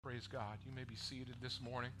Praise God. You may be seated this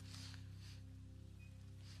morning.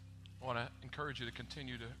 I want to encourage you to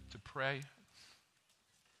continue to pray.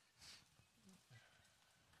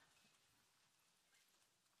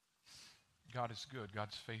 God is good.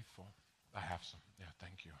 God's faithful. I have some. Yeah,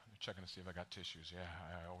 thank you. I'm checking to see if I got tissues. Yeah,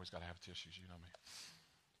 I always got to have tissues. You know me.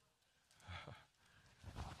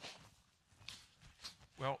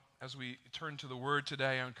 Well, as we turn to the Word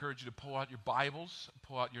today, I encourage you to pull out your Bibles,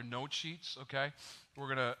 pull out your note sheets, okay?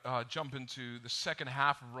 We're going to jump into the second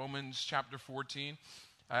half of Romans chapter 14.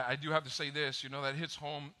 I do have to say this, that hits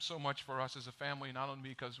home so much for us as a family, not only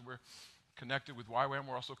because we're connected with YWAM,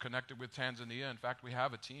 we're also connected with Tanzania. In fact, we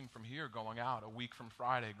have a team from here going out a week from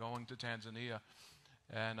Friday, going to Tanzania.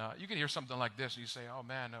 And you can hear something like this, and you say, oh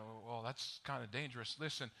man, well, that's kind of dangerous.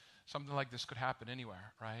 Listen, something like this could happen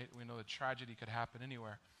anywhere, right? We know that tragedy could happen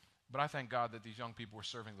anywhere. But I thank God that these young people are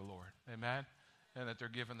serving the Lord, amen? And that they're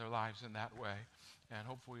giving their lives in that way. And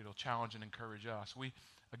hopefully it'll challenge and encourage us. We,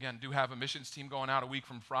 again, do have a missions team going out a week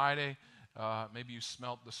from Friday. Maybe you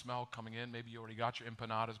smelt the smell coming in. Maybe you already got your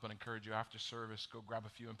empanadas, but I encourage you after service, go grab a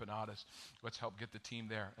few empanadas. Let's help get the team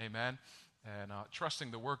there, amen? And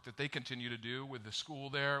trusting the work that they continue to do with the school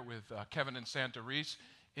there, with Kevin and Santa Reese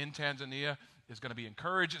in Tanzania is going to be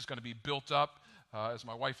encouraged. It's going to be built up. As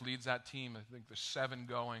my wife leads that team, I think there's 7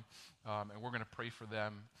 going, and we're going to pray for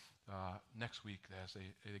them next week as they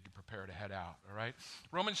get prepared to head out, all right?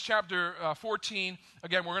 Romans chapter 14,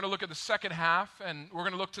 again, we're going to look at the second half, and we're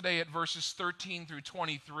going to look today at verses 13 through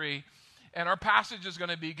 23, and our passage is going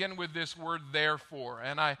to begin with this word, therefore,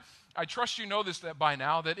 and I trust you know this that by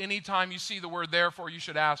now, that anytime you see the word therefore, you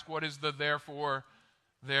should ask, what is the therefore?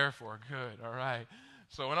 Therefore, good, all right.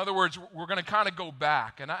 So in other words, we're going to kind of go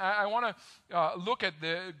back. And I want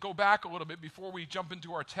to go back a little bit before we jump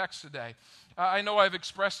into our text today. I know I've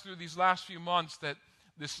expressed through these last few months that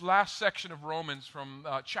this last section of Romans from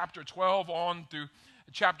chapter 12 on through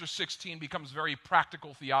chapter 16 becomes very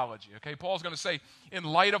practical theology. Okay, Paul's going to say, in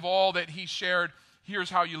light of all that he shared, here's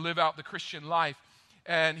how you live out the Christian life.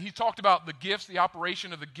 And he talked about the gifts, the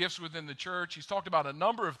operation of the gifts within the church. He's talked about a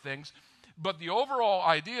number of things. But the overall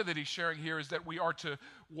idea that he's sharing here is that we are to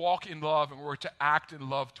walk in love and we're to act in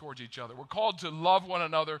love towards each other. We're called to love one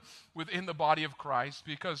another within the body of Christ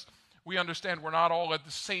because we understand we're not all at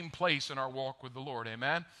the same place in our walk with the Lord,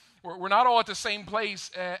 amen? We're not all at the same place,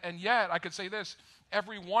 and yet, I could say this,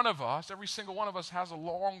 every single one of us has a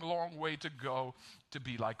long, long way to go to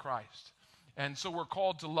be like Christ. And so we're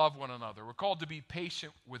called to love one another. We're called to be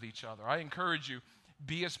patient with each other. I encourage you,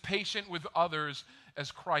 be as patient with others as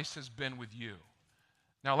Christ has been with you.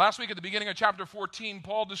 Now, last week at the beginning of chapter 14,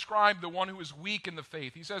 Paul described the one who is weak in the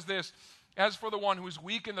faith. He says this, as for the one who is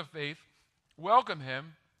weak in the faith, welcome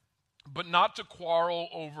him, but not to quarrel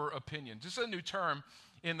over opinions. This is a new term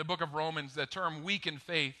in the book of Romans, the term weak in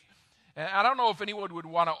faith. And I don't know if anyone would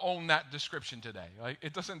want to own that description today.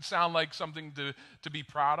 It doesn't sound like something to be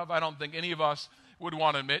proud of. I don't think any of us would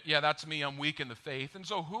want to admit, yeah, that's me, I'm weak in the faith. And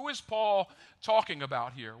so who is Paul talking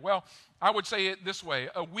about here? Well, I would say it this way.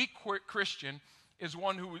 A weak Christian is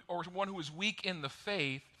one who is weak in the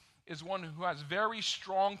faith is one who has very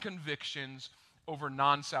strong convictions over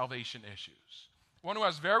non-salvation issues. One who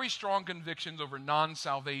has very strong convictions over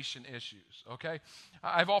non-salvation issues, okay?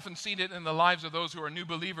 I've often seen it in the lives of those who are new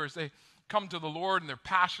believers. They come to the Lord and they're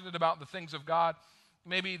passionate about the things of God.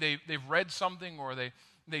 Maybe they've read something or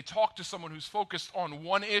they talk to someone who's focused on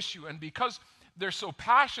one issue, and because they're so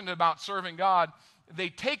passionate about serving God, they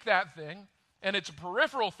take that thing, and it's a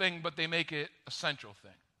peripheral thing, but they make it a central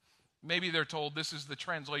thing. Maybe they're told this is the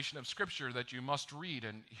translation of Scripture that you must read,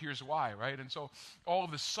 and here's why, right? And so all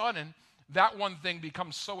of a sudden, that one thing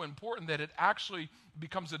becomes so important that it actually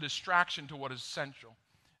becomes a distraction to what is central.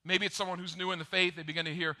 Maybe it's someone who's new in the faith. They begin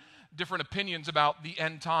to hear different opinions about the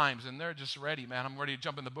end times, and they're just ready, man. I'm ready to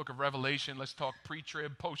jump in the book of Revelation. Let's talk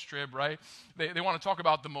pre-trib, post-trib, right? They want to talk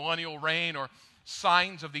about the millennial reign or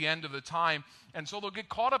signs of the end of the time. And so they'll get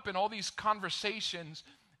caught up in all these conversations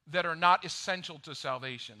that are not essential to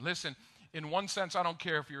salvation. Listen, in one sense, I don't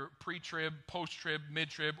care if you're pre-trib, post-trib,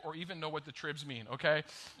 mid-trib, or even know what the tribs mean, okay?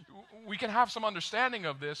 We can have some understanding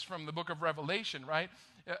of this from the book of Revelation, right?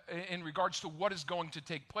 In regards to what is going to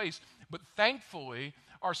take place. But thankfully,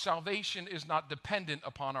 our salvation is not dependent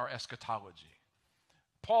upon our eschatology.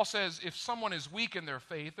 Paul says if someone is weak in their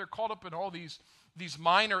faith, they're caught up in all these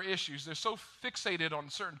minor issues. They're so fixated on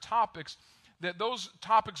certain topics that those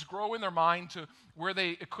topics grow in their mind to where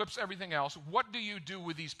they eclipse everything else. What do you do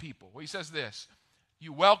with these people? Well, he says this,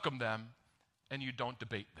 you welcome them and you don't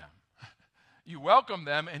debate them. You welcome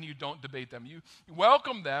them and you don't debate them. You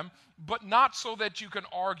welcome them, but not so that you can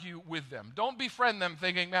argue with them. Don't befriend them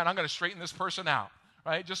thinking, man, I'm going to straighten this person out,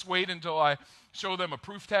 right? Just wait until I show them a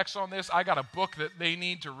proof text on this. I got a book that they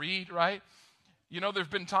need to read, right? You know, there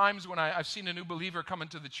have been times when I've seen a new believer come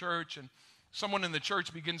into the church and someone in the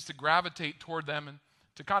church begins to gravitate toward them and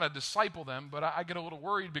to kind of disciple them, but I get a little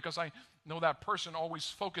worried because I know that person always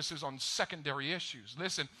focuses on secondary issues.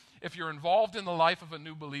 Listen, if you're involved in the life of a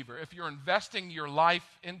new believer, if you're investing your life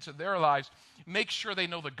into their lives, make sure they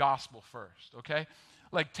know the gospel first, okay?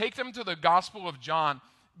 Like, take them to the Gospel of John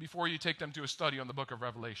before you take them to a study on the book of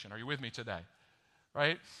Revelation. Are you with me today?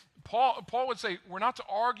 Right? Paul would say we're not to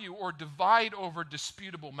argue or divide over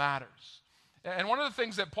disputable matters. And one of the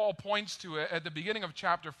things that Paul points to at the beginning of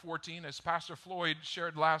chapter 14, as Pastor Floyd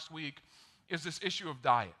shared last week, is this issue of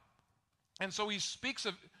diet. And so he speaks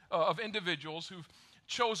of individuals who've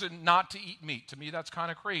chosen not to eat meat. To me, that's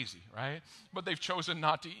kind of crazy, right? But they've chosen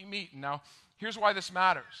not to eat meat. And now, here's why this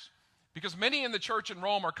matters. Because many in the church in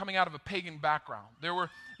Rome are coming out of a pagan background. There were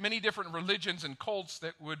many different religions and cults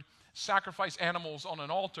that would sacrifice animals on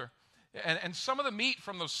an altar. And some of the meat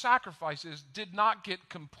from those sacrifices did not get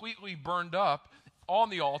completely burned up on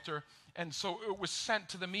the altar, and so it was sent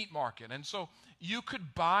to the meat market. And so you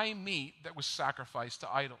could buy meat that was sacrificed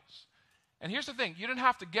to idols. And here's the thing, you didn't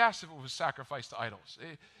have to guess if it was sacrificed to idols.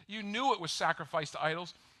 You knew it was sacrificed to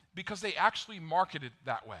idols because they actually marketed it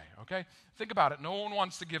that way, okay? Think about it. No one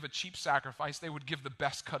wants to give a cheap sacrifice. They would give the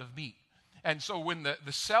best cut of meat. And so when the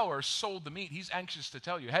seller sold the meat, he's anxious to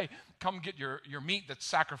tell you, hey, come get your meat that's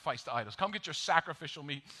sacrificed to idols. Come get your sacrificial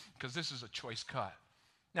meat because this is a choice cut.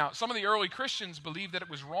 Now, some of the early Christians believed that it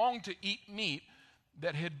was wrong to eat meat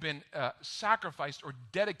that had been sacrificed or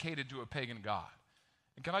dedicated to a pagan god.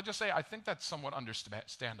 And can I just say, I think that's somewhat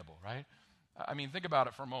understandable, right? I mean, think about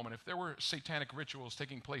it for a moment. If there were satanic rituals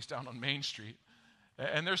taking place down on Main Street,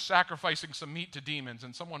 and they're sacrificing some meat to demons,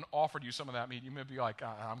 and someone offered you some of that meat, you may be like,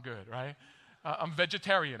 I'm good, right? I'm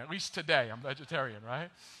vegetarian. At least today, I'm vegetarian, right?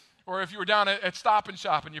 Or if you were down at Stop and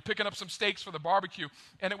Shop and you're picking up some steaks for the barbecue,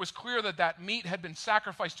 and it was clear that that meat had been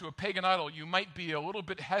sacrificed to a pagan idol, you might be a little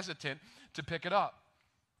bit hesitant to pick it up.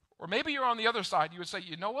 Or maybe you're on the other side. You would say,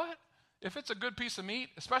 you know what? If it's a good piece of meat,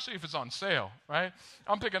 especially if it's on sale, right?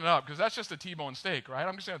 I'm picking it up because that's just a T-bone steak, right?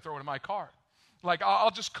 I'm just going to throw it in my cart. Like,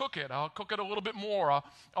 I'll just cook it. I'll cook it a little bit more.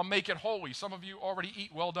 I'll make it holy. Some of you already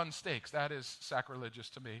eat well-done steaks. That is sacrilegious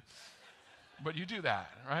to me. But you do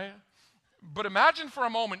that, right? But imagine for a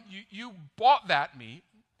moment you bought that meat.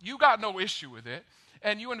 You got no issue with it.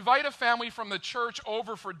 And you invite a family from the church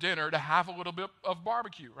over for dinner to have a little bit of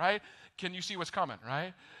barbecue, right? Can you see what's coming,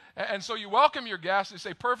 right? And so you welcome your guests. You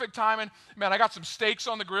say, perfect timing. Man, I got some steaks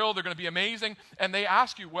on the grill. They're going to be amazing. And they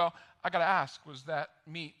ask you, well, I got to ask, was that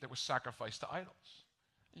meat that was sacrificed to idols?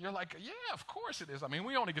 You're like, yeah, of course it is. I mean,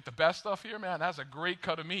 we only get the best stuff here, man. That's a great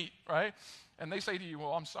cut of meat, right? And they say to you,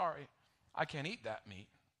 well, I'm sorry. I can't eat that meat.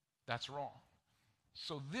 That's wrong.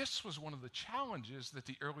 So this was one of the challenges that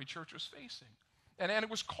the early church was facing. And it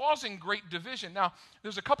was causing great division. Now,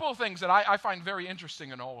 there's a couple of things that I find very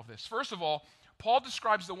interesting in all of this. First of all, Paul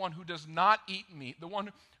describes the one who does not eat meat, the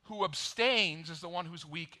one who abstains, as the one who's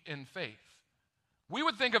weak in faith. We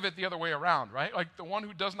would think of it the other way around, right? Like the one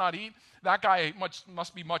who does not eat, that guy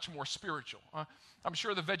must be much more spiritual. I'm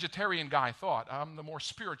sure the vegetarian guy thought, I'm the more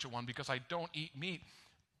spiritual one because I don't eat meat.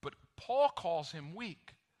 But Paul calls him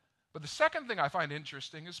weak. But the second thing I find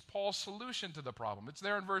interesting is Paul's solution to the problem. It's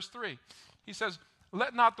there in verse 3. He says,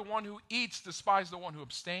 let not the one who eats despise the one who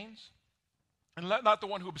abstains, and let not the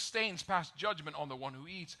one who abstains pass judgment on the one who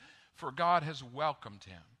eats, for God has welcomed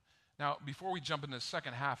him. Now, before we jump into the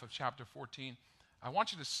second half of chapter 14, I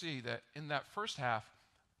want you to see that in that first half,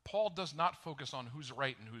 Paul does not focus on who's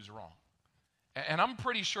right and who's wrong. And I'm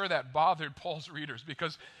pretty sure that bothered Paul's readers,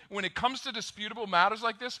 because when it comes to disputable matters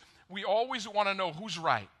like this, we always want to know who's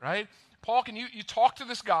right? Paul, can you talk to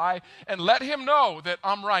this guy and let him know that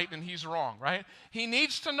I'm right and he's wrong, right? He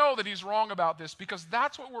needs to know that he's wrong about this, because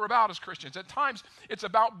that's what we're about as Christians. At times, it's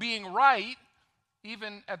about being right,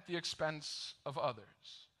 even at the expense of others.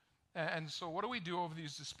 And so what do we do over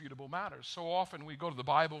these disputable matters? So often we go to the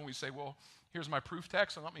Bible and we say, well, here's my proof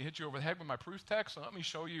text, and let me hit you over the head with my proof text, and let me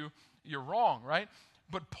show you you're wrong, right?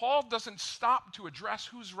 But Paul doesn't stop to address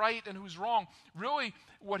who's right and who's wrong. Really,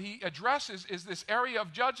 what he addresses is this area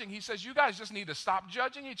of judging. He says, you guys just need to stop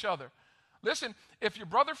judging each other. Listen, if your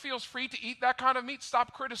brother feels free to eat that kind of meat,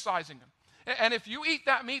 stop criticizing him. And if you eat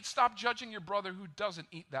that meat, stop judging your brother who doesn't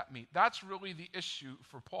eat that meat. That's really the issue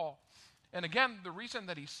for Paul. And again, the reason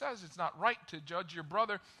that he says it's not right to judge your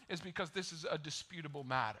brother is because this is a disputable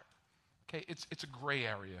matter. Okay, it's a gray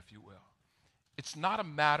area, if you will. It's not a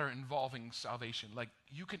matter involving salvation. Like,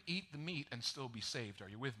 you can eat the meat and still be saved. Are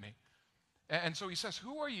you with me? And so he says,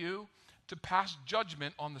 who are you to pass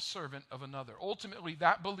judgment on the servant of another. Ultimately,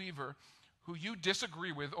 that believer who you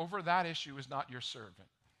disagree with over that issue is not your servant.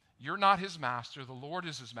 You're not his master. The Lord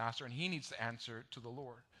is his master, and he needs to answer to the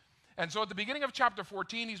Lord. And so at the beginning of chapter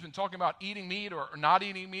 14, he's been talking about eating meat or not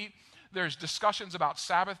eating meat. There's discussions about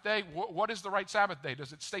Sabbath day. What is the right Sabbath day?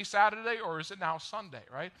 Does it stay Saturday or is it now Sunday,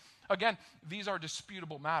 right? Again, these are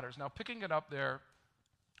disputable matters. Now, picking it up there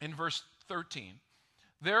in verse 13,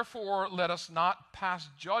 therefore let us not pass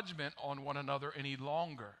judgment on one another any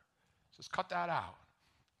longer. It says, cut that out.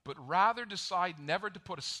 But rather decide never to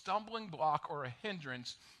put a stumbling block or a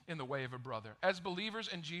hindrance in the way of a brother. As believers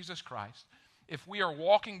in Jesus Christ, if we are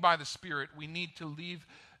walking by the Spirit, we need to leave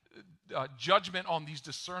judgment on these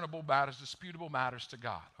discernible matters, disputable matters to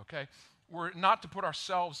God, okay? We're not to put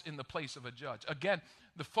ourselves in the place of a judge. Again,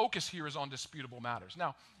 the focus here is on disputable matters.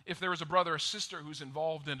 Now, if there is a brother or sister who's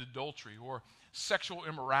involved in adultery or sexual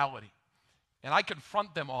immorality, and I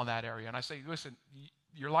confront them on that area, and I say, listen,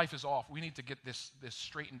 your life is off. We need to get this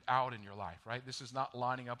straightened out in your life, right? This is not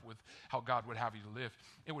lining up with how God would have you to live.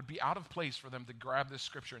 It would be out of place for them to grab this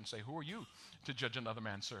scripture and say, who are you to judge another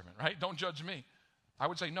man's servant, right? Don't judge me. I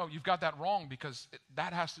would say, no, you've got that wrong because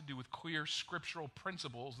that has to do with clear scriptural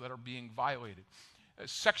principles that are being violated.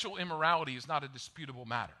 Sexual immorality is not a disputable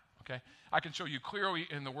matter, okay? I can show you clearly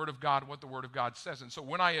in the Word of God what the Word of God says. And so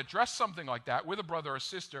when I address something like that with a brother or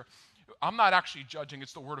sister, I'm not actually judging.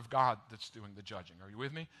 It's the Word of God that's doing the judging. Are you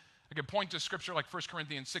with me? I can point to scripture like 1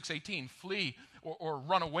 Corinthians 6:18, flee or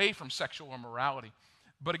run away from sexual immorality.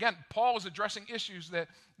 But again, Paul is addressing issues that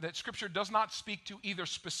scripture does not speak to either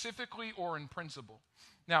specifically or in principle.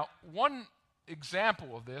 Now, one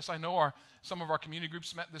example of this, I know some of our community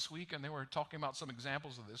groups met this week and they were talking about some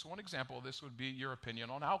examples of this. One example of this would be your opinion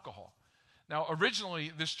on alcohol. Now,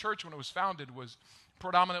 originally, this church, when it was founded, was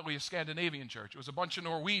predominantly a Scandinavian church. It was a bunch of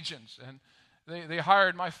Norwegians, and they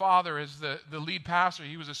hired my father as the lead pastor.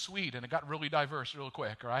 He was a Swede, and it got really diverse real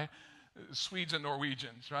quick, right? Swedes and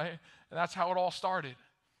Norwegians, right? And that's how it all started.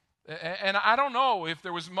 And I don't know if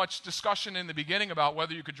there was much discussion in the beginning about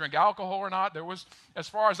whether you could drink alcohol or not. There was, as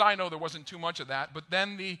far as I know, there wasn't too much of that. But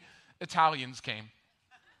then the Italians came.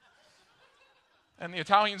 And the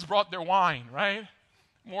Italians brought their wine, right?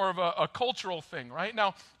 More of a cultural thing, right?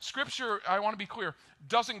 Now, Scripture, I want to be clear,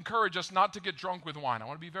 does encourage us not to get drunk with wine. I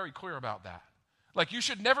want to be very clear about that. Like, you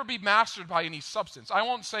should never be mastered by any substance. I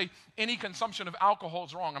won't say any consumption of alcohol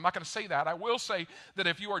is wrong. I'm not going to say that. I will say that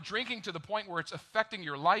if you are drinking to the point where it's affecting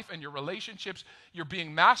your life and your relationships, you're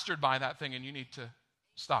being mastered by that thing and you need to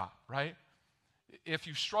stop, right? If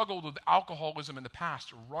you've struggled with alcoholism in the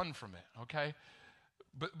past, run from it, okay?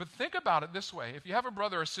 But think about it this way. If you have a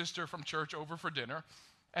brother or sister from church over for dinner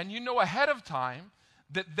and you know ahead of time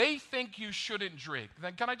that they think you shouldn't drink,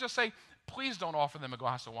 then can I just say, please don't offer them a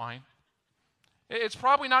glass of wine. It's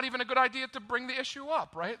probably not even a good idea to bring the issue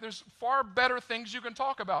up, right? There's far better things you can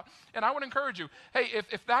talk about. And I would encourage you, hey,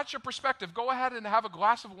 if that's your perspective, go ahead and have a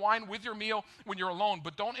glass of wine with your meal when you're alone,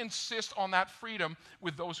 but don't insist on that freedom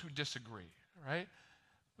with those who disagree, right?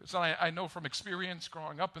 So I know from experience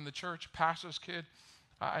growing up in the church, pastor's kid,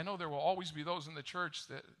 I know there will always be those in the church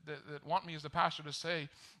that want me as the pastor to say,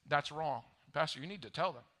 that's wrong. Pastor, you need to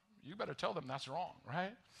tell them. You better tell them that's wrong,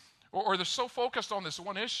 right? Or they're so focused on this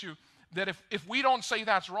one issue that if we don't say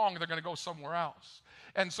that's wrong, they're going to go somewhere else.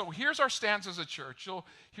 And so here's our stance as a church. You'll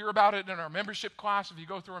hear about it in our membership class. If you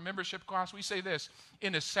go through our membership class, we say this: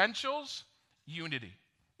 in essentials, unity.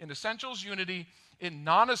 In essentials, unity. In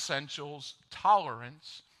non-essentials,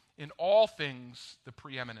 tolerance. In all things, the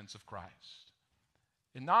preeminence of Christ.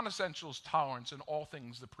 In non-essentials, tolerance. In all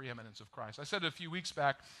things, the preeminence of Christ. I said a few weeks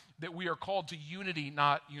back that we are called to unity,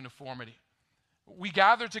 not uniformity. We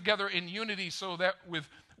gather together in unity so that with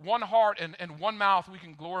one heart and one mouth we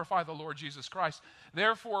can glorify the Lord Jesus Christ.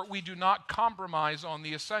 Therefore, we do not compromise on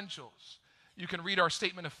the essentials. You can read our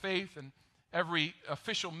statement of faith, and every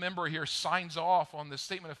official member here signs off on the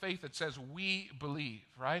statement of faith that says we believe,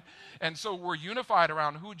 right? And so we're unified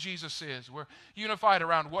around who Jesus is. We're unified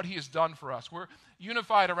around what he has done for us. We're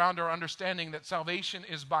unified around our understanding that salvation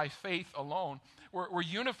is by faith alone. We're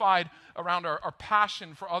unified around our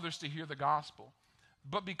passion for others to hear the gospel.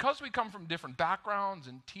 But because we come from different backgrounds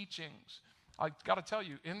and teachings, I've got to tell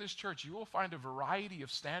you, in this church, you will find a variety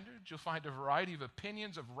of standards. You'll find a variety of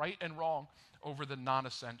opinions of right and wrong over the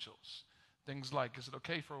non-essentials. Things like, is it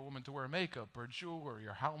okay for a woman to wear makeup or jewelry,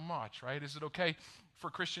 or how much, right? Is it okay for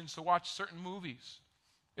Christians to watch certain movies?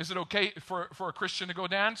 Is it okay for a Christian to go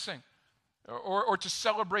dancing or to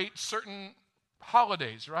celebrate certain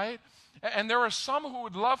holidays, right? And there are some who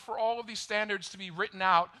would love for all of these standards to be written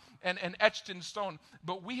out and etched in stone,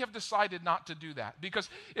 but we have decided not to do that. Because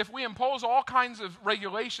if we impose all kinds of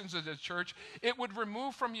regulations as a church, it would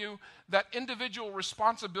remove from you that individual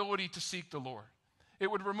responsibility to seek the Lord.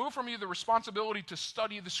 It would remove from you the responsibility to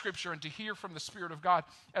study the Scripture and to hear from the Spirit of God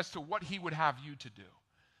as to what He would have you to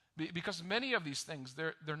do. Because many of these things,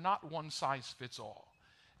 they're not one size fits all.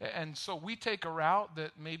 And so we take a route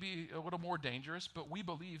that may be a little more dangerous, but we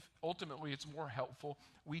believe ultimately it's more helpful.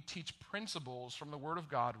 We teach principles from the Word of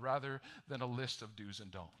God rather than a list of do's and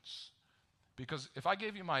don'ts. Because if I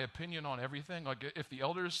gave you my opinion on everything, like if the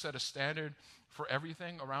elders set a standard for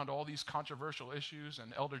everything around all these controversial issues,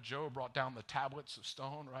 and Elder Joe brought down the tablets of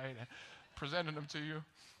stone, right, and presented them to you,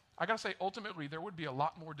 I got to say, ultimately, there would be a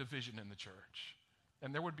lot more division in the church,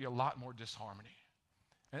 and there would be a lot more disharmony.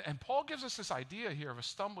 And Paul gives us this idea here of a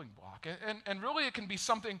stumbling block. And really it can be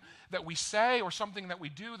something that we say or something that we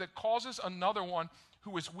do that causes another one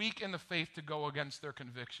who is weak in the faith to go against their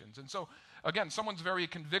convictions. And so, again, someone's very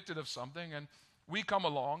convicted of something, and we come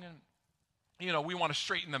along and, we want to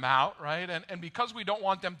straighten them out, right? And because we don't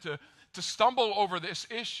want them to stumble over this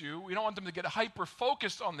issue, we don't want them to get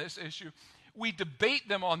hyper-focused on this issue, we debate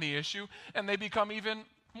them on the issue, and they become even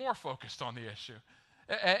more focused on the issue.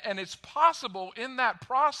 And it's possible in that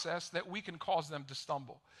process that we can cause them to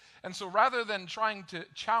stumble. And so rather than trying to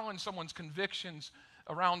challenge someone's convictions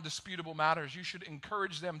around disputable matters, you should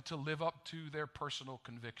encourage them to live up to their personal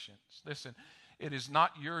convictions. Listen, it is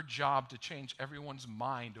not your job to change everyone's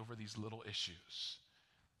mind over these little issues.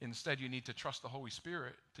 Instead, you need to trust the Holy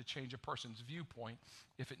Spirit to change a person's viewpoint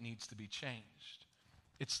if it needs to be changed.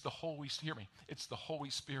 It's the Holy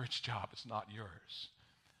Spirit's job. It's not yours.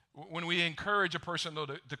 When we encourage a person, though,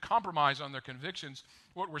 to compromise on their convictions,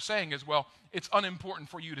 what we're saying is, well, it's unimportant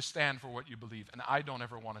for you to stand for what you believe, and I don't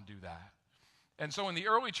ever want to do that. And so in the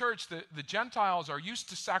early church, the Gentiles are used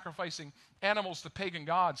to sacrificing animals to pagan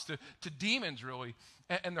gods, to demons, really,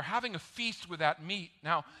 and they're having a feast with that meat.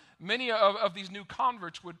 Now, many of these new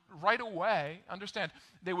converts would right away, understand,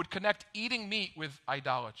 they would connect eating meat with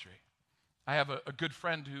idolatry. I have a good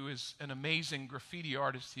friend who is an amazing graffiti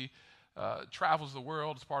artist. He travels the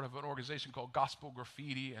world as part of an organization called Gospel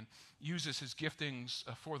Graffiti and uses his giftings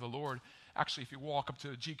for the Lord. Actually, if you walk up to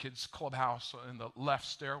the G-Kids Clubhouse in the left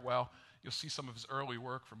stairwell, you'll see some of his early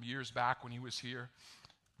work from years back when he was here.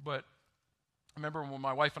 But I remember when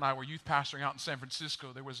my wife and I were youth pastoring out in San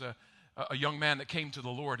Francisco, there was a young man that came to the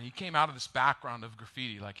Lord, and he came out of this background of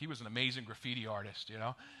graffiti. Like, he was an amazing graffiti artist,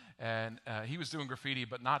 and he was doing graffiti,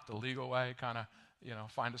 but not the legal way, kind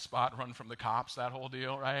of, find a spot, run from the cops, that whole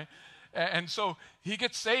deal, right? And so he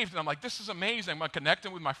gets saved, and I'm like, this is amazing. I'm going to connect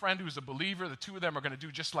him with my friend who's a believer. The two of them are going to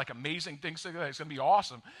do just like amazing things together. It's going to be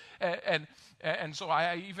awesome. And so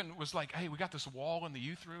I even was like, hey, we got this wall in the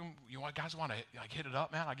youth room. Guys want to hit it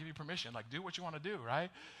up, man? I'll give you permission. Do what you want to do, right?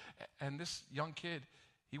 And this young kid,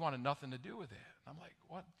 he wanted nothing to do with it. I'm like,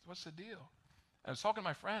 what's the deal? And I was talking to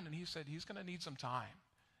my friend, and he said he's going to need some time.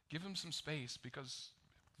 Give him some space, because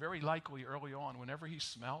very likely early on, whenever he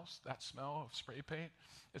smells that smell of spray paint,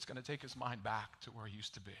 it's going to take his mind back to where he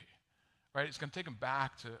used to be, right? It's going to take him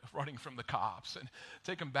back to running from the cops and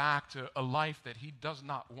take him back to a life that he does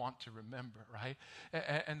not want to remember, right?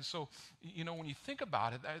 And so, when you think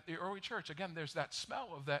about it, the early church, again, there's that smell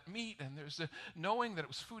of that meat, and there's the knowing that it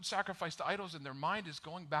was food sacrificed to idols, and their mind is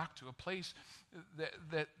going back to a place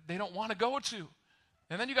that they don't want to go to.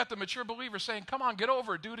 And then you got the mature believer saying, come on, get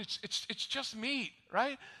over it, dude. It's just meat,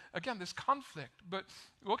 right? Again, this conflict. But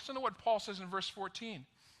listen to what Paul says in verse 14.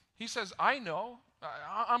 He says,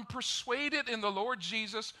 I'm persuaded in the Lord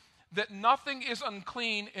Jesus that nothing is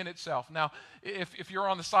unclean in itself. Now, if you're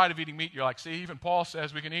on the side of eating meat, you're like, see, even Paul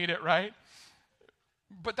says we can eat it, right?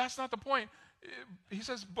 But that's not the point. He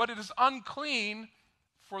says, but it is unclean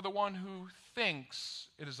for the one who thinks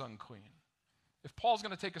it is unclean. If Paul's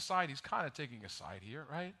going to take a side, he's kind of taking a side here,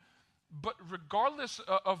 right? But regardless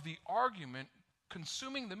of the argument,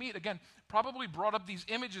 consuming the meat, again, probably brought up these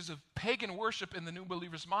images of pagan worship in the new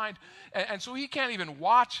believer's mind. And so he can't even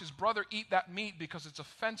watch his brother eat that meat because it's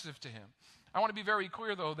offensive to him. I want to be very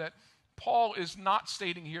clear, though, that Paul is not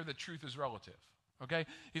stating here that truth is relative, okay?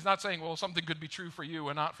 He's not saying, well, something could be true for you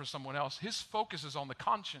and not for someone else. His focus is on the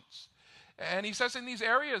conscience. And he says in these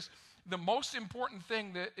areas, the most important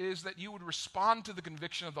thing is that you would respond to the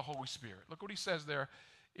conviction of the Holy Spirit. Look what he says there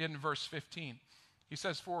in verse 15. He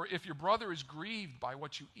says, for if your brother is grieved by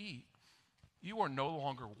what you eat, you are no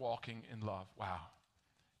longer walking in love. Wow.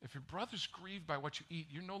 If your brother's grieved by what you eat,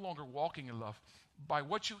 you're no longer walking in love. By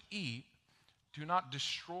what you eat, do not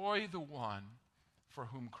destroy the one for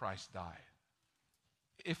whom Christ died.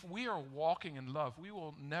 if we are walking in love, we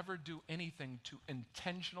will never do anything to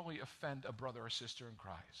intentionally offend a brother or sister in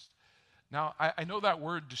Christ. Now, I know that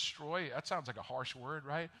word destroy, that sounds like a harsh word,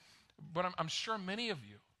 right? But I'm sure many of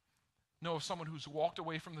you know of someone who's walked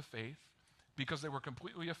away from the faith because they were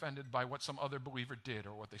completely offended by what some other believer did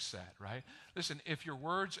or what they said, right? Listen, if your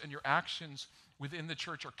words and your actions within the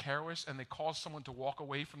church are careless and they cause someone to walk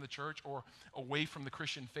away from the church or away from the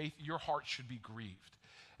Christian faith, your heart should be grieved.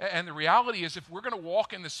 And the reality is, if we're going to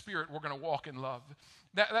walk in the Spirit, we're going to walk in love.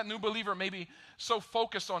 That new believer may be so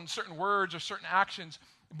focused on certain words or certain actions,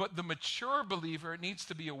 but the mature believer needs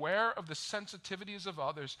to be aware of the sensitivities of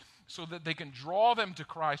others so that they can draw them to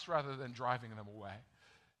Christ rather than driving them away.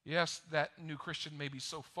 Yes, that new Christian may be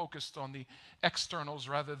so focused on the externals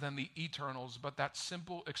rather than the eternals, but that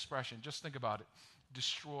simple expression, just think about it,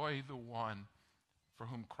 destroy the one for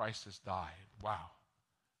whom Christ has died. Wow.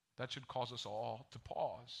 That should cause us all to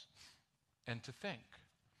pause and to think.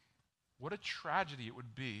 What a tragedy it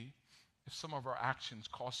would be if some of our actions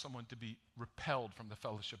cause someone to be repelled from the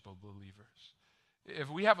fellowship of believers.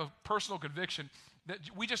 If we have a personal conviction that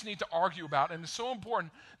we just need to argue about, and it's so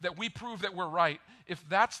important that we prove that we're right, if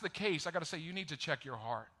that's the case, I got to say, you need to check your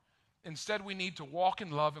heart. Instead, we need to walk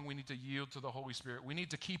in love and we need to yield to the Holy Spirit. We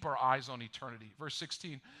need to keep our eyes on eternity. Verse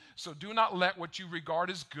 16, so do not let what you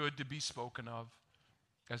regard as good to be spoken of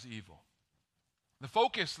as evil. The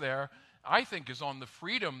focus there, I think, is on the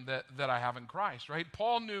freedom that I have in Christ, right?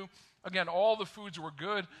 Paul knew, again, all the foods were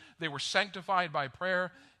good. They were sanctified by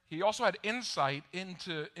prayer. He also had insight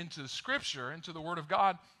into Scripture, into the Word of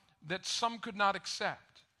God, that some could not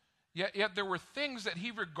accept. Yet there were things that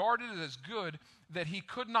he regarded as good that he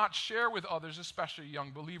could not share with others, especially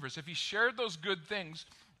young believers. If he shared those good things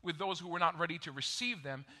with those who were not ready to receive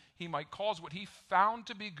them, he might cause what he found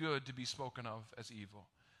to be good to be spoken of as evil.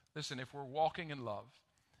 Listen, if we're walking in love,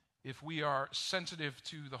 if we are sensitive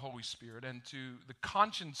to the Holy Spirit and to the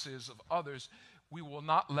consciences of others, we will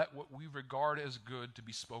not let what we regard as good to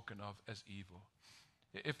be spoken of as evil.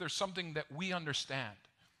 If there's something that we understand,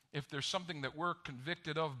 if there's something that we're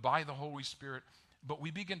convicted of by the Holy Spirit, but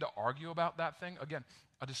we begin to argue about that thing, again,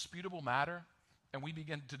 a disputable matter, and we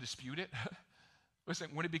begin to dispute it, listen,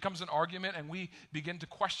 when it becomes an argument and we begin to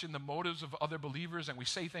question the motives of other believers and we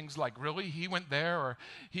say things like, really, he went there or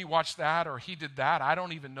he watched that or he did that. I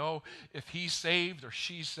don't even know if he's saved or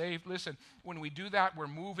she's saved. Listen, when we do that, we're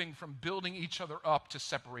moving from building each other up to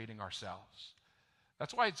separating ourselves.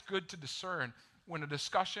 That's why it's good to discern when a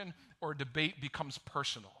discussion or a debate becomes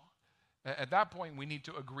personal. At that point, we need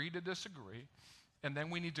to agree to disagree, and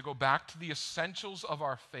then we need to go back to the essentials of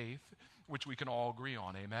our faith, which we can all agree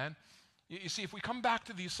on. Amen? You see, if we come back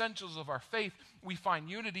to the essentials of our faith, we find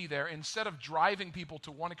unity there instead of driving people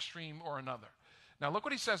to one extreme or another. Now, look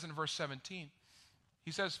what he says in verse 17.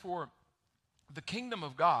 He says, for the kingdom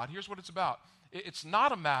of God, here's what it's about. It's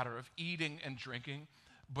not a matter of eating and drinking,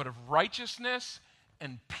 but of righteousness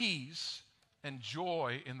and peace and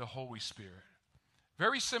joy in the Holy Spirit.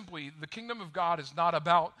 Very simply, the kingdom of God is not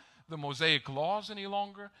about the Mosaic laws any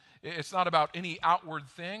longer. It's not about any outward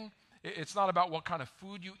thing. It's not about what kind of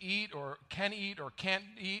food you eat or can't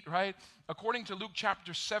eat, right? According to Luke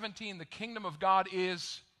chapter 17, the kingdom of God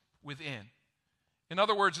is within. In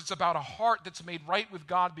other words, it's about a heart that's made right with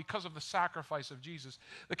God because of the sacrifice of Jesus.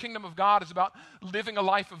 The kingdom of God is about living a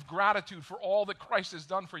life of gratitude for all that Christ has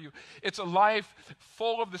done for you. It's a life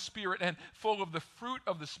full of the Spirit and full of the fruit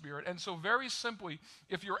of the Spirit. And so very simply,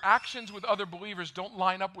 if your actions with other believers don't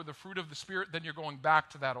line up with the fruit of the Spirit, then you're going back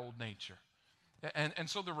to that old nature. And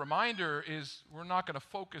so the reminder is we're not going to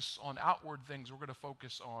focus on outward things. We're going to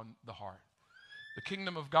focus on the heart. The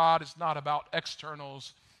kingdom of God is not about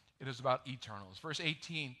externals. It is about eternals. Verse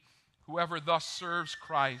 18, whoever thus serves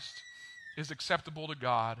Christ is acceptable to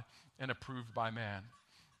God and approved by man.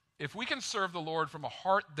 If we can serve the Lord from a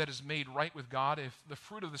heart that is made right with God, if the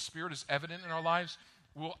fruit of the Spirit is evident in our lives,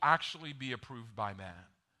 we'll actually be approved by man.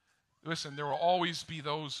 Listen, there will always be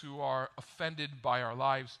those who are offended by our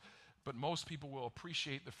lives, but most people will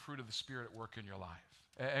appreciate the fruit of the Spirit at work in your life.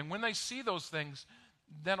 And when they see those things,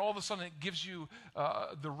 then all of a sudden it gives you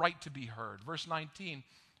the right to be heard. Verse 19,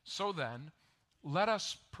 so then, let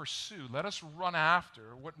us pursue, let us run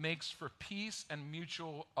after what makes for peace and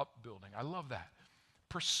mutual upbuilding. I love that.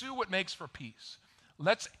 Pursue what makes for peace.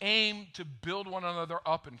 Let's aim to build one another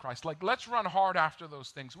up in Christ. Like, let's run hard after those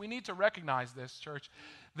things. We need to recognize this, church,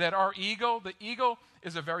 that our ego, the ego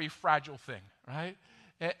is a very fragile thing, right?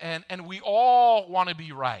 And we all want to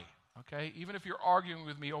be right, okay? Even if you're arguing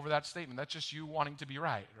with me over that statement, that's just you wanting to be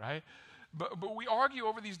right? But we argue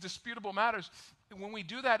over these disputable matters. And when we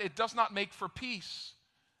do that, it does not make for peace.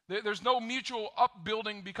 There's no mutual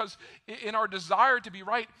upbuilding because in our desire to be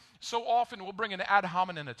right, so often we'll bring an ad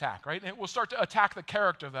hominem attack, right? And we'll start to attack the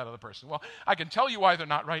character of that other person. Well, I can tell you why they're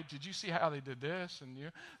not right. Did you see how they did this? And you,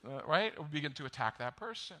 right? We begin to attack that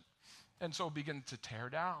person. And so begin to tear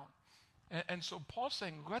down. And so Paul's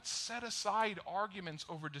saying, let's set aside arguments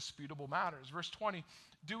over disputable matters. Verse 20,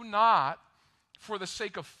 do not, for the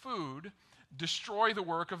sake of food, destroy the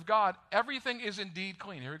work of God. Everything is indeed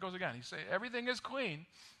clean. Here he goes again. He's saying everything is clean,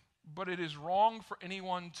 but it is wrong for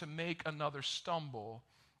anyone to make another stumble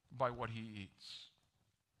by what he eats.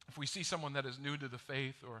 If we see someone that is new to the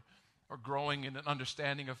faith or growing in an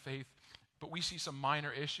understanding of faith, but we see some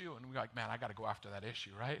minor issue and we're like, man, I got to go after that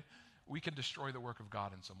issue, right? We can destroy the work of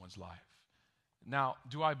God in someone's life. Now,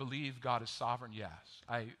 do I believe God is sovereign? Yes.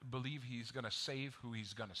 I believe he's going to save who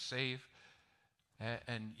he's going to save.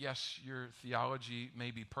 And yes, your theology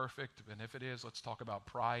may be perfect, and if it is, let's talk about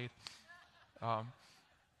pride.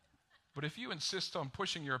 But if you insist on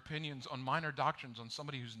pushing your opinions on minor doctrines on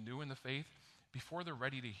somebody who's new in the faith, before they're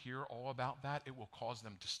ready to hear all about that, it will cause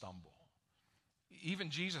them to stumble. Even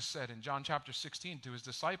Jesus said in John chapter 16 to his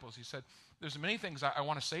disciples, he said, there's many things I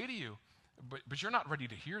want to say to you, but you're not ready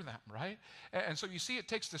to hear them, right? And so you see, it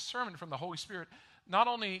takes discernment from the Holy Spirit, not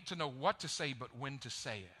only to know what to say, but when to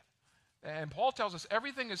say it. And Paul tells us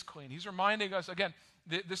everything is clean. He's reminding us, again,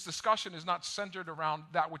 this discussion is not centered around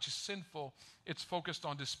that which is sinful. It's focused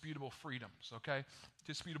on disputable freedoms, okay?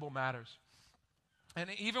 Disputable matters. And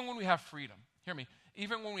even when we have freedom, hear me,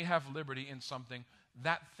 even when we have liberty in something,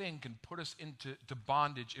 that thing can put us into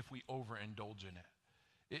bondage if we overindulge in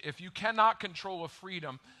it. If you cannot control a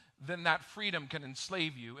freedom, then that freedom can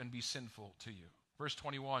enslave you and be sinful to you. Verse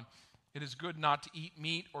 21, it is good not to eat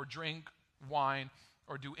meat or drink wine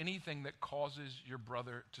or do anything that causes your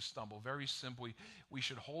brother to stumble. Very simply, we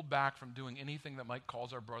should hold back from doing anything that might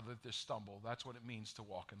cause our brother to stumble. That's what it means to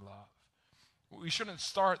walk in love. We shouldn't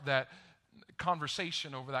start that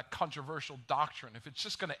conversation over that controversial doctrine if it's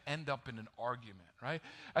just going to end up in an argument, right?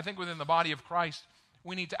 I think within the body of Christ,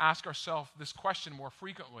 we need to ask ourselves this question more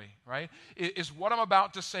frequently, right? Is what I'm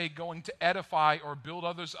about to say going to edify or build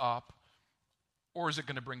others up, or is it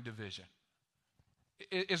going to bring division?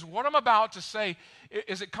 Is what I'm about to say,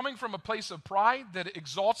 is it coming from a place of pride that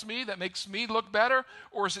exalts me, that makes me look better,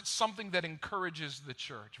 or is it something that encourages the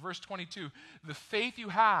church? Verse 22, the faith you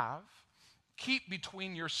have, keep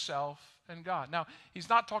between yourself and God. Now, he's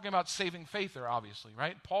not talking about saving faith there, obviously,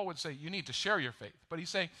 right? Paul would say you need to share your faith. But he's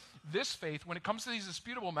saying this faith, when it comes to these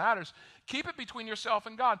disputable matters, keep it between yourself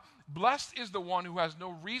and God. Blessed is the one who has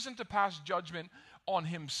no reason to pass judgment on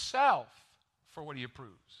himself for what he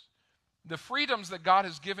approves. The freedoms that God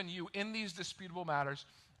has given you in these disputable matters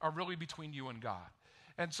are really between you and God.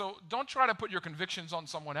 And so don't try to put your convictions on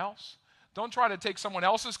someone else. Don't try to take someone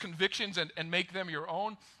else's convictions and make them your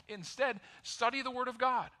own. Instead, study the Word of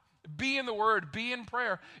God. Be in the Word. Be in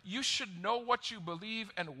prayer. You should know what you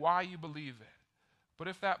believe and why you believe it. But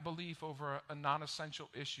if that belief over a non-essential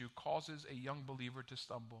issue causes a young believer to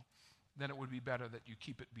stumble, then it would be better that you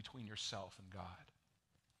keep it between yourself and God.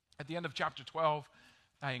 At the end of chapter 12,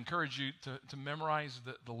 I encourage you to memorize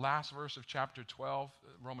the last verse of chapter 12,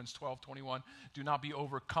 Romans 12:21. Do not be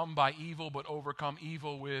overcome by evil, but overcome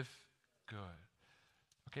evil with good.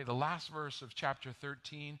 Okay, the last verse of chapter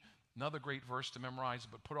 13, another great verse to memorize,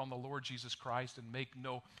 but put on the Lord Jesus Christ and make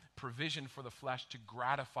no provision for the flesh to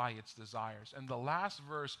gratify its desires. And the last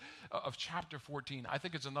verse of chapter 14, I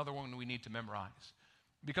think it's another one we need to memorize.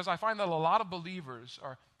 Because I find that a lot of believers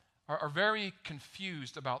are very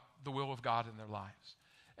confused about the will of God in their lives.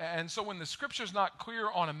 And so when the scripture's not clear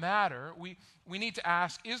on a matter, we need to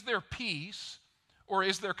ask, is there peace or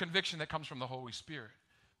is there conviction that comes from the Holy Spirit?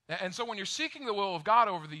 And so when you're seeking the will of God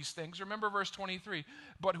over these things, remember verse 23,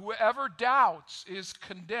 but whoever doubts is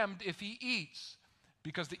condemned if he eats,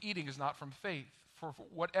 because the eating is not from faith. For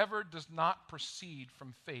whatever does not proceed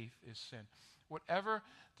from faith is sin. Whatever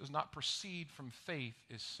does not proceed from faith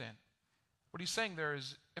is sin. What he's saying there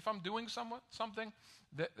is, if I'm doing something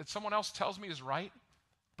that someone else tells me is right,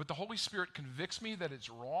 but the Holy Spirit convicts me that it's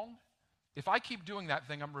wrong, if I keep doing that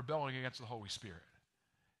thing, I'm rebelling against the Holy Spirit.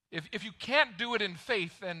 If you can't do it in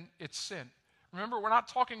faith, then it's sin. Remember, we're not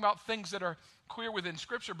talking about things that are clear within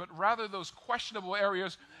Scripture, but rather those questionable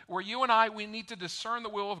areas where you and I, we need to discern the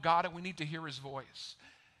will of God and we need to hear his voice.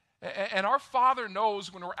 And our Father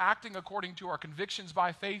knows when we're acting according to our convictions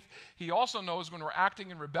by faith. He also knows when we're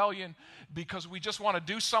acting in rebellion because we just want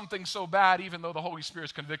to do something so bad, even though the Holy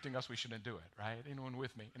Spirit's convicting us we shouldn't do it, right? Anyone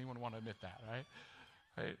with me? Anyone want to admit that,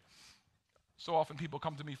 right? So often people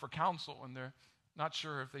come to me for counsel and they're not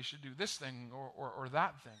sure if they should do this thing or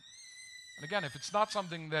that thing. And again, if it's not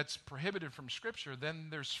something that's prohibited from Scripture, then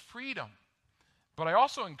there's freedom. But I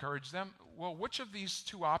also encourage them, well, which of these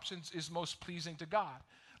two options is most pleasing to God?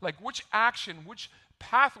 Like, which action, which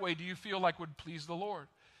pathway do you feel like would please the Lord?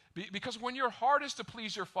 Because when your heart is to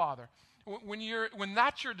please your Father, when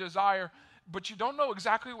that's your desire, but you don't know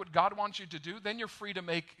exactly what God wants you to do, then you're free to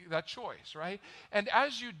make that choice, right? And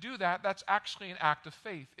as you do that, that's actually an act of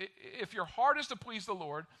faith. If your heart is to please the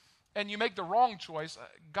Lord and you make the wrong choice,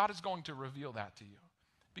 God is going to reveal that to you.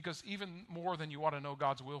 Because even more than you want to know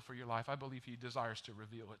God's will for your life, I believe He desires to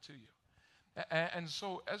reveal it to you. And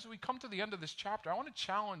so as we come to the end of this chapter, I want to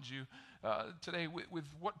challenge you today with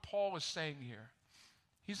what Paul is saying here.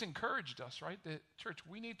 He's encouraged us, right? That, church,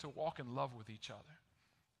 we need to walk in love with each other.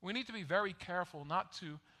 We need to be very careful not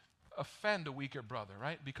to offend a weaker brother,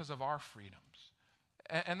 right? Because of our freedoms.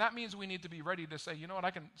 And that means we need to be ready to say, you know what,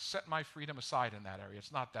 I can set my freedom aside in that area.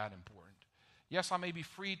 It's not that important. Yes, I may be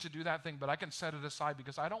free to do that thing, but I can set it aside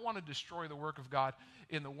because I don't want to destroy the work of God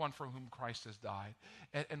in the one for whom Christ has died.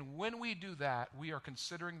 And when we do that, we are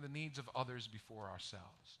considering the needs of others before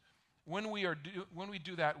ourselves. When we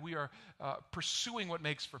do that, we are pursuing what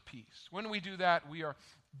makes for peace. When we do that, we are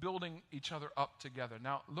building each other up together.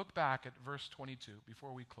 Now, look back at verse 22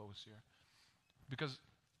 before we close here, because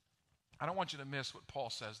I don't want you to miss what Paul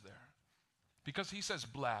says there. Because he says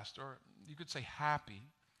blessed, or you could say happy,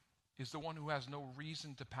 is the one who has no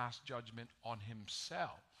reason to pass judgment on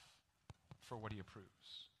himself for what he approves.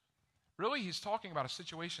 Really, he's talking about a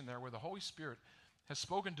situation there where the Holy Spirit has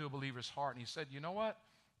spoken to a believer's heart, and he said, you know what?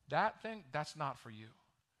 That thing, that's not for you.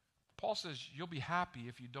 Paul says you'll be happy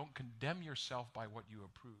if you don't condemn yourself by what you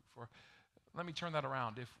approve. Or let me turn that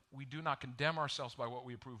around. If we do not condemn ourselves by what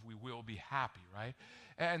we approve, we will be happy, right?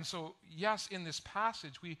 And so, yes, in this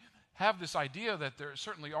passage, we have this idea that there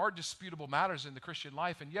certainly are disputable matters in the Christian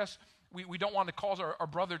life. And yes, we don't want to cause our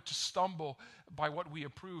brother to stumble by what we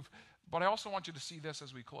approve. But I also want you to see this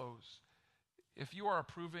as we close. If you are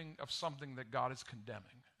approving of something that God is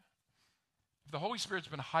condemning, if the Holy Spirit's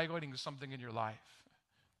been highlighting something in your life,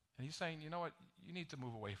 and He's saying, you know what, you need to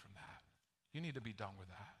move away from that. You need to be done with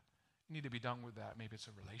that. You need to be done with that. Maybe it's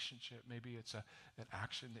a relationship. Maybe it's an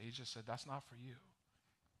action that He just said, that's not for you.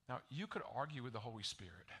 Now, you could argue with the Holy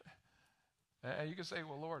Spirit. And you can say,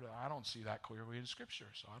 well, Lord, I don't see that clearly in Scripture,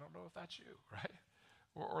 so I don't know if that's you, right?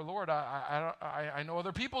 Or Lord, I know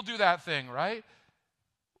other people do that thing, right?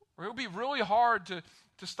 Or it would be really hard to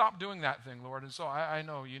stop doing that thing, Lord. And so I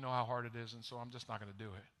know you know how hard it is, and so I'm just not going to do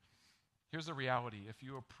it. Here's the reality. If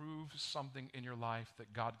you approve something in your life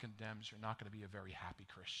that God condemns, you're not going to be a very happy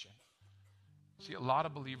Christian. See, a lot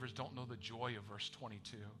of believers don't know the joy of verse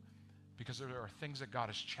 22 because there are things that God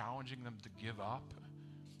is challenging them to give up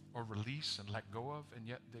or release and let go of, and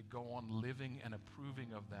yet they go on living and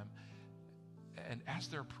approving of them. And as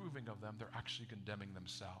they're approving of them, they're actually condemning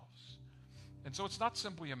themselves. And so it's not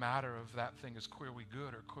simply a matter of that thing is clearly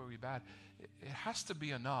good or clearly bad. It has to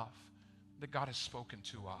be enough that God has spoken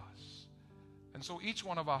to us. And so each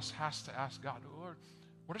one of us has to ask God, Lord,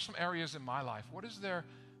 what are some areas in my life? What is there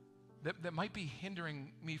that might be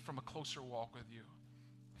hindering me from a closer walk with you?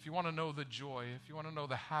 If you want to know the joy, if you want to know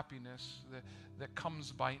the happiness that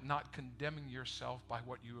comes by not condemning yourself by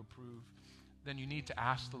what you approve, then you need to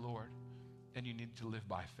ask the Lord, and you need to live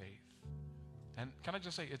by faith. And can I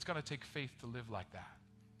just say, it's going to take faith to live like that.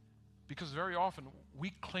 Because very often,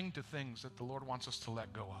 we cling to things that the Lord wants us to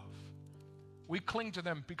let go of. We cling to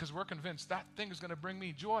them because we're convinced that thing is going to bring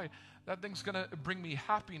me joy. That thing's going to bring me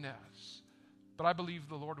happiness. But I believe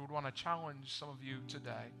the Lord would want to challenge some of you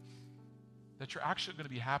today that you're actually going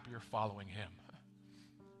to be happier following Him.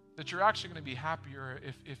 That you're actually going to be happier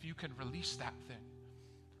if you can release that thing.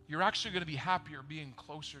 You're actually going to be happier being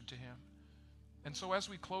closer to Him. And so as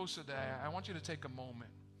we close today, I want you to take a moment.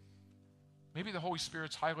 Maybe the Holy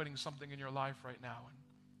Spirit's highlighting something in your life right now, and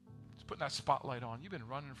it's putting that spotlight on. You've been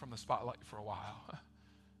running from the spotlight for a while.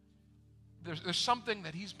 There's something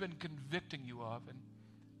that He's been convicting you of, and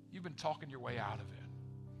you've been talking your way out of it.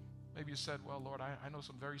 Maybe you said, well, Lord, I know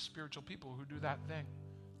some very spiritual people who do that thing,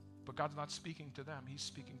 but God's not speaking to them. He's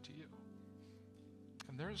speaking to you.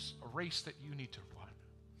 And there's a race that you need to run.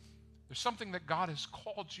 There's something that God has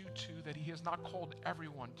called you to that He has not called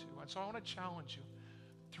everyone to. And so I want to challenge you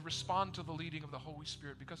to respond to the leading of the Holy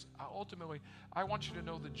Spirit, because ultimately I want you to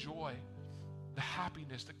know the joy, the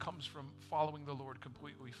happiness that comes from following the Lord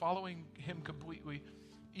completely, following Him completely,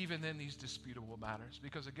 even in these disputable matters.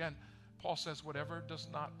 Because again, Paul says whatever does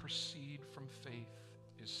not proceed from faith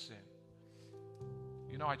is sin.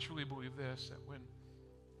 You know, I truly believe this, that when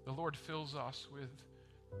the Lord fills us with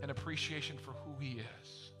an appreciation for who He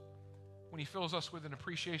is, when He fills us with an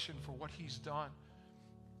appreciation for what He's done,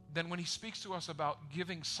 then when he speaks to us about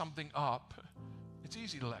giving something up, it's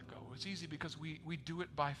easy to let go. It's easy because we do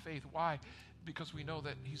it by faith. Why? Because we know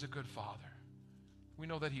that he's a good father. We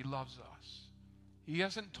know that he loves us. He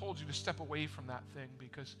hasn't told you to step away from that thing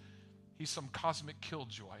because he's some cosmic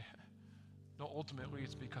killjoy. No, ultimately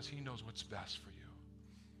it's because he knows what's best for you.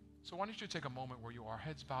 So why don't you take a moment where you are,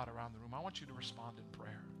 heads bowed around the room. I want you to respond in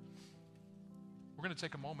prayer. We're going to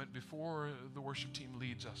take a moment before the worship team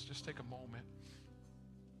leads us. Just take a moment.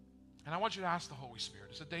 And I want you to ask the Holy Spirit.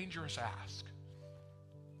 It's a dangerous ask.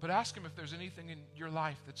 But ask him if there's anything in your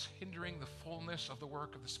life that's hindering the fullness of the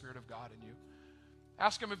work of the Spirit of God in you.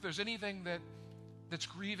 Ask him if there's anything that's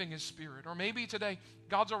grieving his Spirit. Or maybe today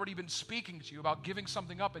God's already been speaking to you about giving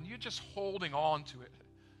something up and you're just holding on to it.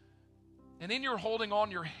 And in your holding on,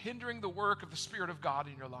 you're hindering the work of the Spirit of God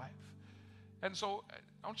in your life. And so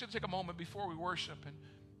I want you to take a moment before we worship and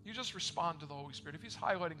you just respond to the Holy Spirit. If he's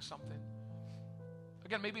highlighting something,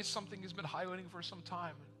 again, maybe it's something he's been highlighting for some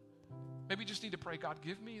time. Maybe you just need to pray, God,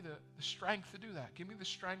 give me the strength to do that. Give me the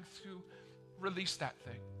strength to release that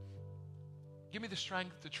thing. Give me the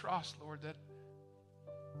strength to trust, Lord, that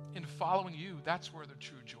in following you, that's where the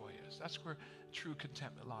true joy is. That's where true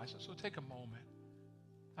contentment lies. And so take a moment.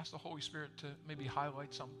 Ask the Holy Spirit to maybe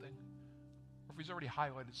highlight something. Or if he's already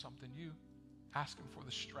highlighted something, you ask him for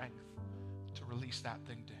the strength to release that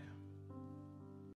thing to him.